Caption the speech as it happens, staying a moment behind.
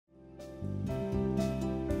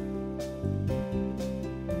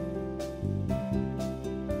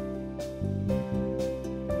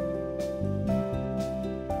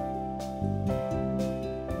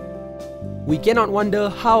we cannot wonder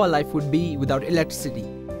how our life would be without electricity.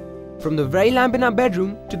 From the very lamp in our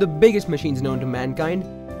bedroom to the biggest machines known to mankind,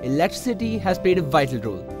 electricity has played a vital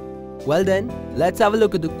role. Well then, let's have a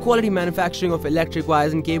look at the quality manufacturing of electric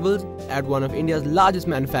wires and cables at one of India's largest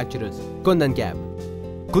manufacturers, Kundan Cab.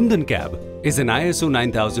 Kundan Cab is an ISO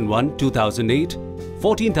 9001-2008,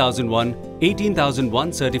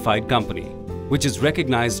 14001-18001 certified company, which is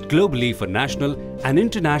recognized globally for national and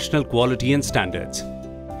international quality and standards.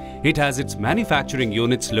 It has its manufacturing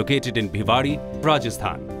units located in Bhiwadi,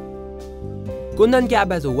 Rajasthan. Kundan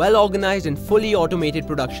Cab has a well-organized and fully automated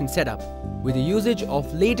production setup, with the usage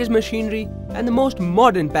of latest machinery and the most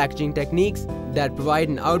modern packaging techniques that provide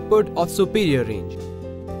an output of superior range.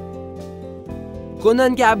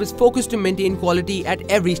 Kundan Cab is focused to maintain quality at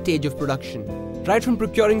every stage of production. Right from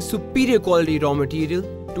procuring superior quality raw material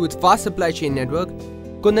to its vast supply chain network,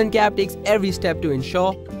 Kundan Cab takes every step to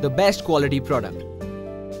ensure the best quality product.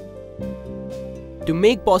 To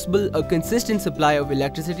make possible a consistent supply of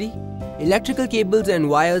electricity, electrical cables and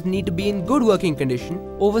wires need to be in good working condition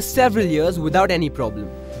over several years without any problem.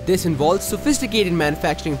 This involves sophisticated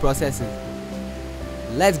manufacturing processes.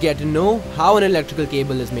 Let's get to know how an electrical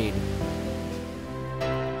cable is made.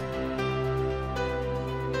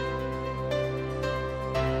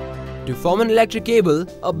 To form an electric cable,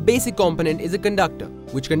 a basic component is a conductor,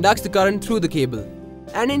 which conducts the current through the cable,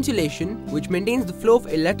 and insulation, which maintains the flow of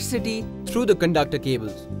electricity through the conductor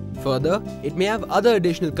cables. Further, it may have other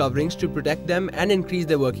additional coverings to protect them and increase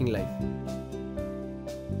their working life.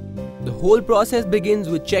 The whole process begins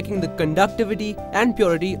with checking the conductivity and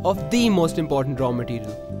purity of the most important raw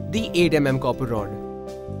material, the 8 mm copper rod.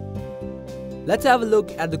 Let's have a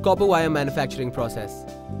look at the copper wire manufacturing process.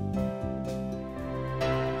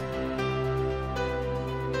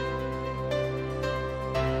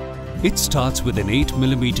 It starts with an 8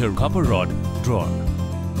 mm copper rod drawn.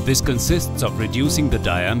 This consists of reducing the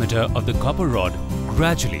diameter of the copper rod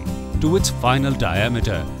gradually to its final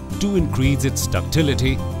diameter to increase its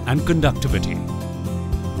ductility and conductivity.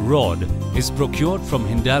 Rod is procured from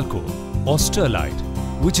Hindalco or Sterlite,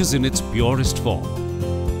 which is in its purest form.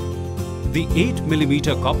 The 8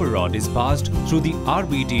 mm copper rod is passed through the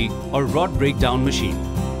RBD or rod breakdown machine.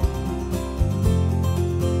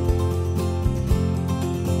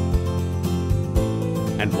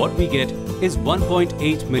 And what we get is 1.8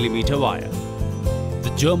 mm wire. The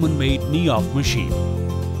German-made knee-off machine,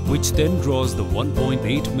 which then draws the 1.8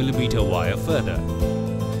 mm wire further.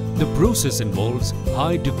 The process involves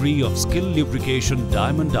high degree of skill lubrication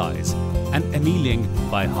diamond dies and annealing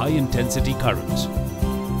by high-intensity currents.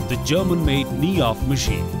 The German-made knee-off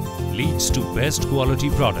machine leads to best quality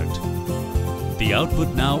product. The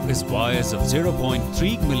output now is wires of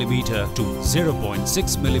 0.3 mm to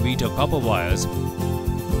 0.6 mm copper wires.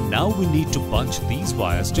 Now we need to bunch these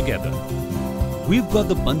wires together. We've got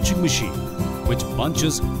the bunching machine, which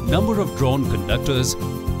bunches number of drawn conductors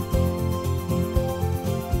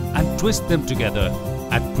and twist them together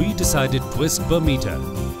at pre-decided twist per meter,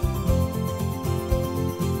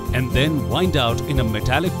 and then wind out in a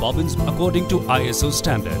metallic bobbins according to ISO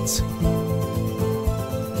standards.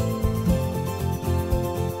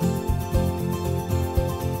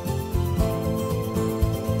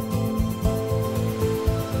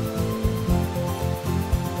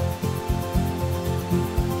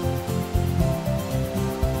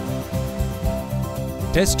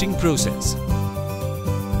 Testing process.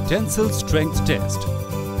 Tensile strength test,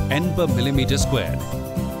 N per millimeter squared,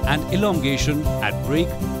 and elongation at break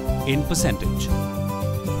in percentage.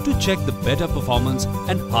 To check the better performance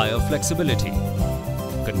and higher flexibility.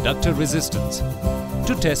 Conductor resistance.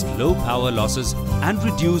 To test low power losses and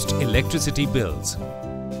reduced electricity bills.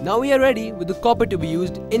 Now we are ready with the copper to be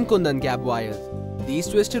used in Kundan Cab wires. These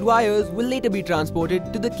twisted wires will later be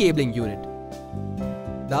transported to the cabling unit.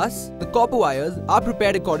 Thus, the copper wires are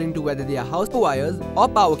prepared according to whether they are house wires or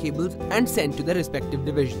power cables and sent to their respective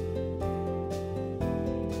division.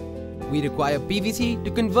 We require PVC to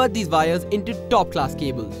convert these wires into top-class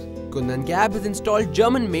cables. Kundan Cab has installed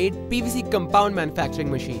German-made PVC compound manufacturing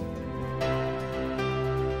machine.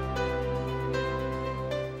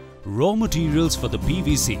 Raw materials for the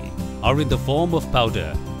PVC are in the form of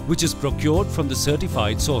powder, which is procured from the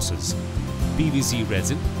certified sources. PVC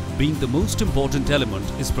resin, being the most important element,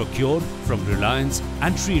 is procured from Reliance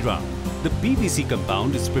and Shriram. The PVC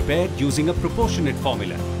compound is prepared using a proportionate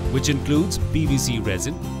formula, which includes PVC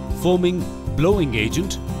resin, foaming blowing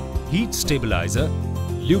agent, heat stabilizer,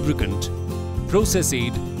 lubricant, process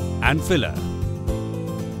aid and filler.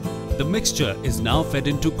 The mixture is now fed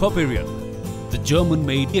into Coperion, the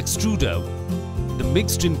German-made extruder. The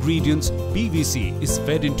mixed ingredients PVC is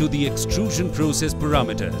fed into the extrusion process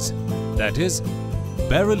parameters. that is,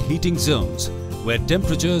 barrel heating zones, where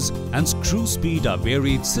temperatures and screw speed are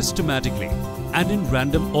varied systematically and in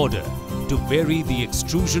random order to vary the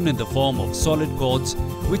extrusion in the form of solid cords,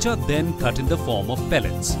 which are then cut in the form of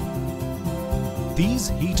pellets. These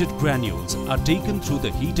heated granules are taken through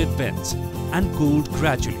the heated vents and cooled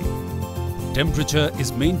gradually. Temperature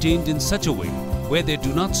is maintained in such a way where they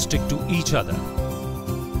do not stick to each other.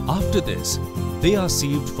 After this, they are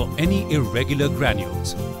sieved for any irregular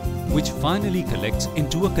granules, which finally collects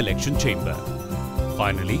into a collection chamber.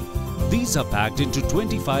 Finally, these are packed into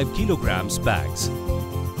 25 kilograms bags,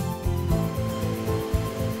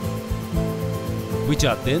 which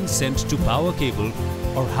are then sent to power cable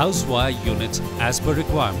or house wire units as per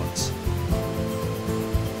requirements.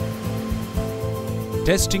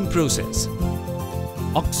 Testing process.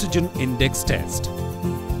 Oxygen index test.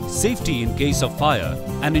 Safety in case of fire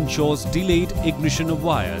and ensures delayed ignition of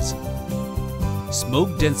wires.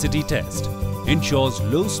 Smoke density test. Ensures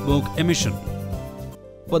low smoke emission.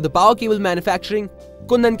 For the power cable manufacturing,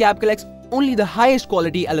 Kundan Cap collects only the highest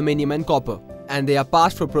quality aluminium and copper, and they are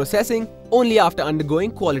passed for processing only after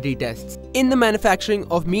undergoing quality tests. In the manufacturing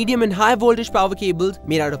of medium and high voltage power cables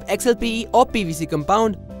made out of XLPE or PVC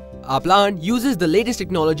compound, our plant uses the latest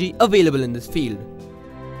technology available in this field.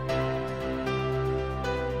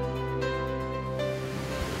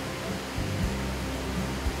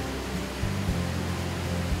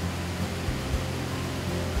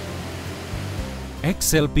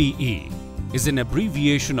 XLPE is an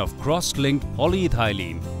abbreviation of cross-linked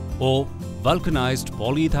polyethylene or vulcanized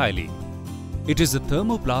polyethylene. It is a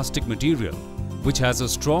thermoplastic material which has a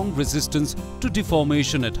strong resistance to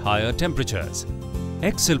deformation at higher temperatures.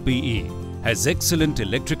 XLPE has excellent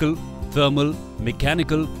electrical, thermal,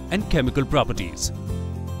 mechanical and chemical properties.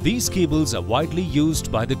 These cables are widely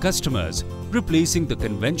used by the customers, replacing the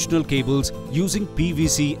conventional cables using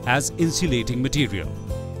PVC as insulating material.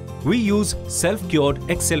 We use self-cured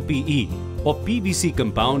XLPE or PVC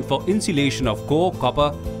compound for insulation of core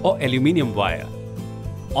copper or aluminium wire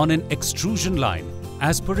on an extrusion line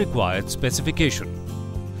as per required specification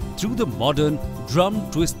through the modern drum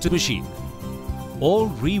twist machine. All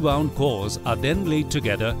rewound cores are then laid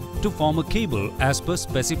together to form a cable as per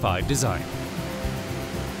specified design.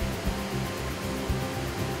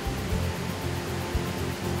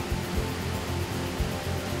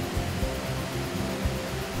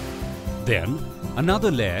 Then,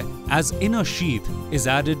 another layer as inner sheath is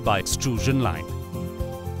added by extrusion line.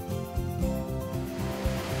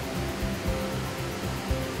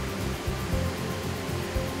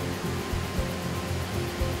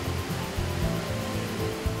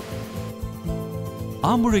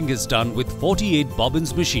 Armoring is done with 48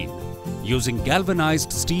 bobbins machine using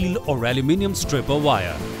galvanized steel or aluminium stripper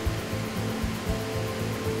wire.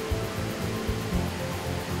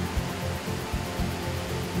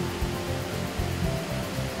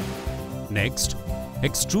 Next,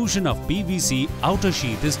 extrusion of PVC outer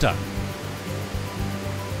sheath is done.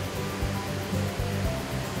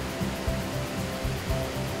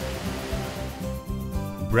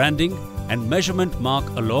 Branding and measurement mark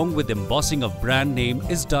along with embossing of brand name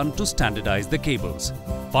is done to standardize the cables.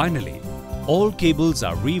 Finally, all cables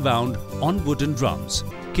are rewound on wooden drums.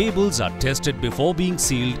 Cables are tested before being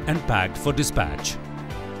sealed and packed for dispatch.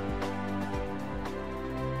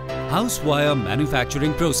 House wire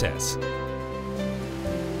manufacturing process.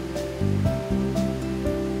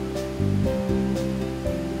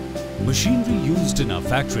 Machinery used in our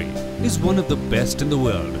factory is one of the best in the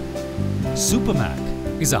world. Supermac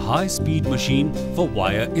is a high-speed machine for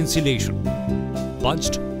wire insulation.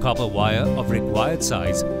 Punched copper wire of required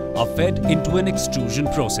size are fed into an extrusion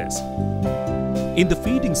process. In the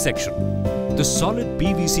feeding section, the solid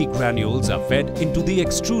PVC granules are fed into the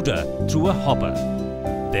extruder through a hopper.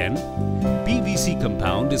 Then, PVC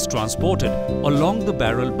compound is transported along the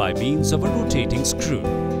barrel by means of a rotating screw.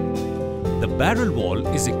 The barrel wall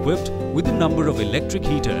is equipped with a number of electric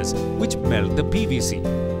heaters which melt the PVC.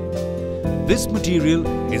 This material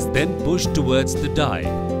is then pushed towards the die,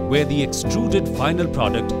 where the extruded final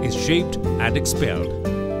product is shaped and expelled.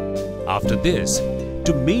 After this,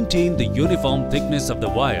 to maintain the uniform thickness of the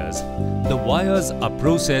wires are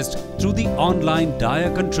processed through the online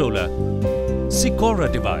dia controller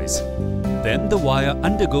Sikora device. Then the wire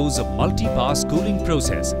undergoes a multi-pass cooling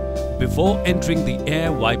process before entering the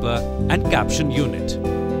air wiper and caption unit.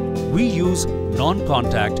 We use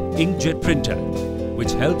non-contact inkjet printer,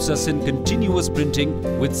 which helps us in continuous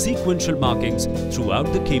printing with sequential markings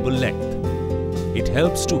throughout the cable length. It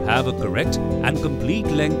helps to have a correct and complete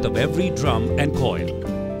length of every drum and coil.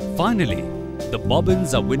 Finally, the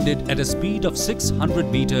bobbins are winded at a speed of 600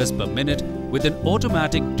 meters per minute with an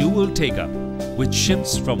automatic dual take-up, which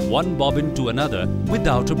shifts from one bobbin to another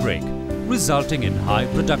without a break, resulting in high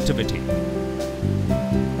productivity.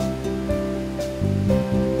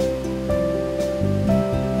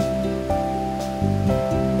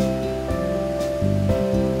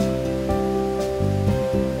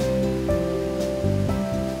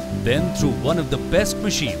 Then through one of the best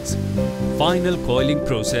machines, final coiling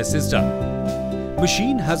process is done.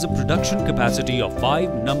 Machine has a production capacity of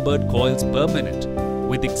 5 numbered coils per minute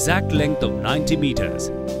with exact length of 90 meters.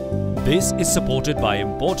 This is supported by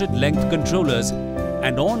imported length controllers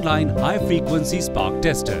and online high-frequency spark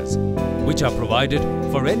testers, which are provided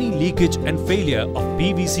for any leakage and failure of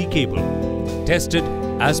PVC cable, tested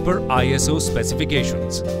as per ISO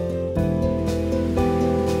specifications.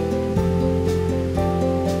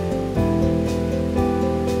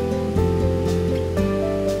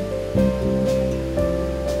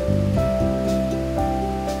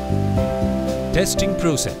 Testing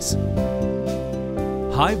process.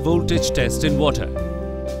 High voltage test in water,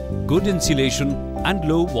 good insulation and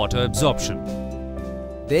low water absorption.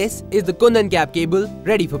 This is the Kundan cap cable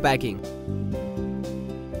ready for packing.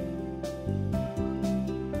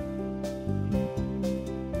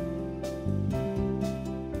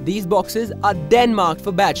 These boxes are then marked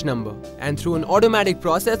for batch number and through an automatic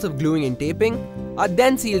process of gluing and taping are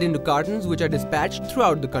then sealed into cartons which are dispatched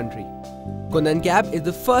throughout the country. Kundan Cap is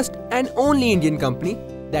the first and only Indian company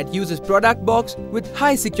that uses product box with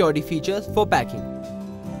high security features for packing.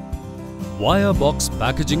 Wire box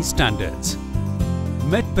packaging standards.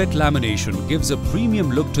 MetPet lamination gives a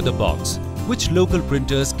premium look to the box, which local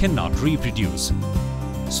printers cannot reproduce.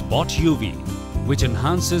 Spot UV, which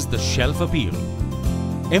enhances the shelf appeal.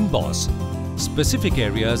 Emboss. Specific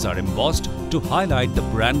areas are embossed to highlight the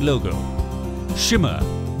brand logo. Shimmer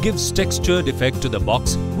gives textured effect to the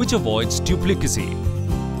box which avoids duplicacy.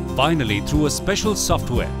 Finally, through a special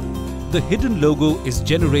software, the hidden logo is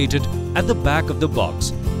generated at the back of the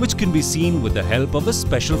box, which can be seen with the help of a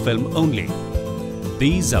special film only.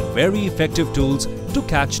 These are very effective tools to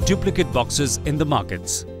catch duplicate boxes in the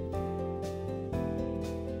markets.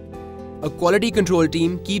 A quality control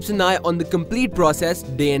team keeps an eye on the complete process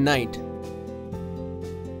day and night.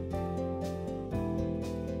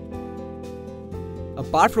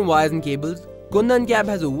 Apart from wires and cables, Kundan Cap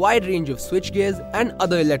has a wide range of switch gears and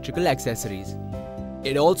other electrical accessories.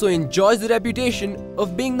 It also enjoys the reputation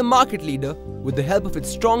of being the market leader with the help of its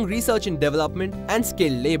strong research and development and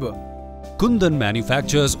skilled labor. Kundan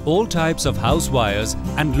manufactures all types of house wires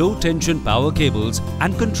and low tension power cables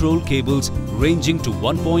and control cables ranging to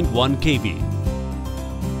 1.1 kV.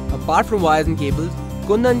 Apart from wires and cables,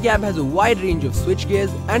 Kundan Cap has a wide range of switch gears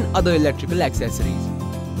and other electrical accessories.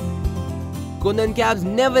 Kundan Cap's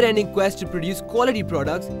never-ending quest to produce quality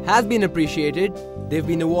products has been appreciated. They've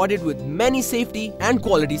been awarded with many safety and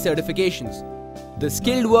quality certifications. The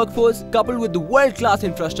skilled workforce coupled with the world-class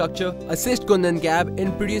infrastructure assist Kundan Cap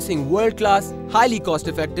in producing world-class, highly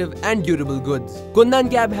cost-effective and durable goods.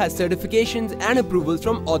 Kundan Cap has certifications and approvals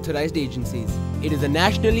from authorized agencies. It is a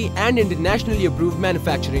nationally and internationally approved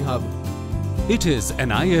manufacturing hub. It is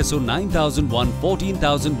an ISO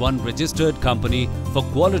 9001-14001 registered company for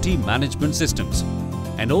quality management systems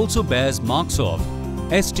and also bears marks of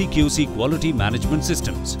STQC Quality Management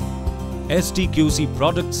Systems, STQC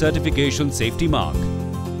Product Certification Safety Mark,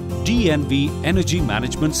 DNV Energy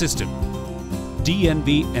Management System,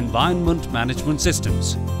 DNV Environment Management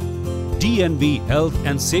Systems, DNV Health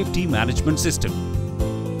and Safety Management System,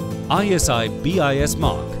 ISI BIS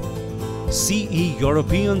Mark, CE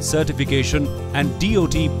European Certification and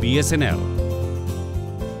DOT BSNL.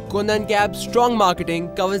 Kundan Cap's strong marketing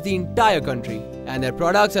covers the entire country and their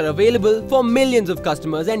products are available for millions of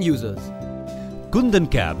customers and users. Kundan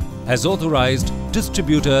Cap has authorized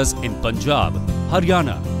distributors in Punjab,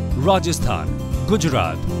 Haryana, Rajasthan,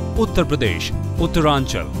 Gujarat, Uttar Pradesh,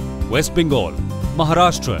 Uttaranchal, West Bengal,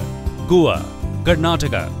 Maharashtra, Goa,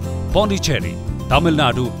 Karnataka, Pondicherry, Tamil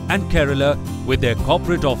Nadu and Kerala with their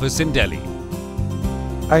corporate office in Delhi.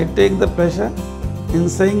 I take the pleasure in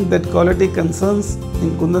saying that quality concerns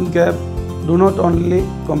in Kundan Cap do not only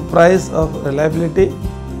comprise of reliability,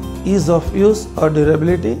 ease of use or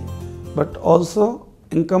durability, but also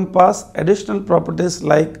encompass additional properties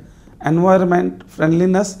like environment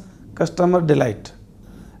friendliness, customer delight.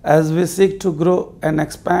 As we seek to grow and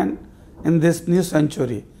expand in this new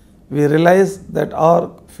century, we realize that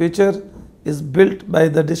our future is built by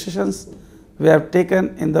the decisions we have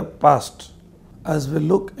taken in the past. As we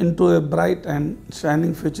look into a bright and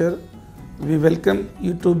shining future, we welcome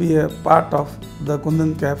you to be a part of the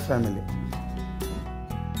Kundan Cap family.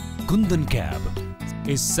 Kundan Cap,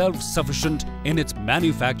 is self-sufficient in its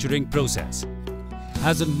manufacturing process,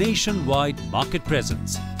 has a nationwide market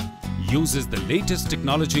presence, uses the latest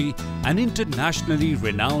technology and internationally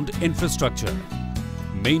renowned infrastructure,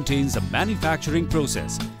 maintains a manufacturing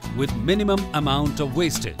process with minimum amount of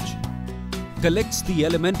wastage, collects the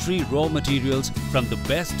elementary raw materials from the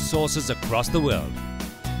best sources across the world,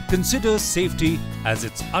 considers safety as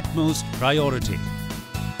its utmost priority.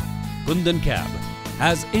 Kundan Cab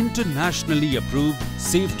has internationally approved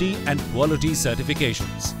safety and quality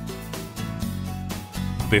certifications.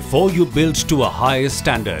 Before you build to a higher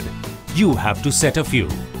standard, you have to set a few.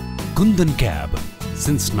 Kundan Cab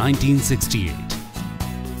since 1968.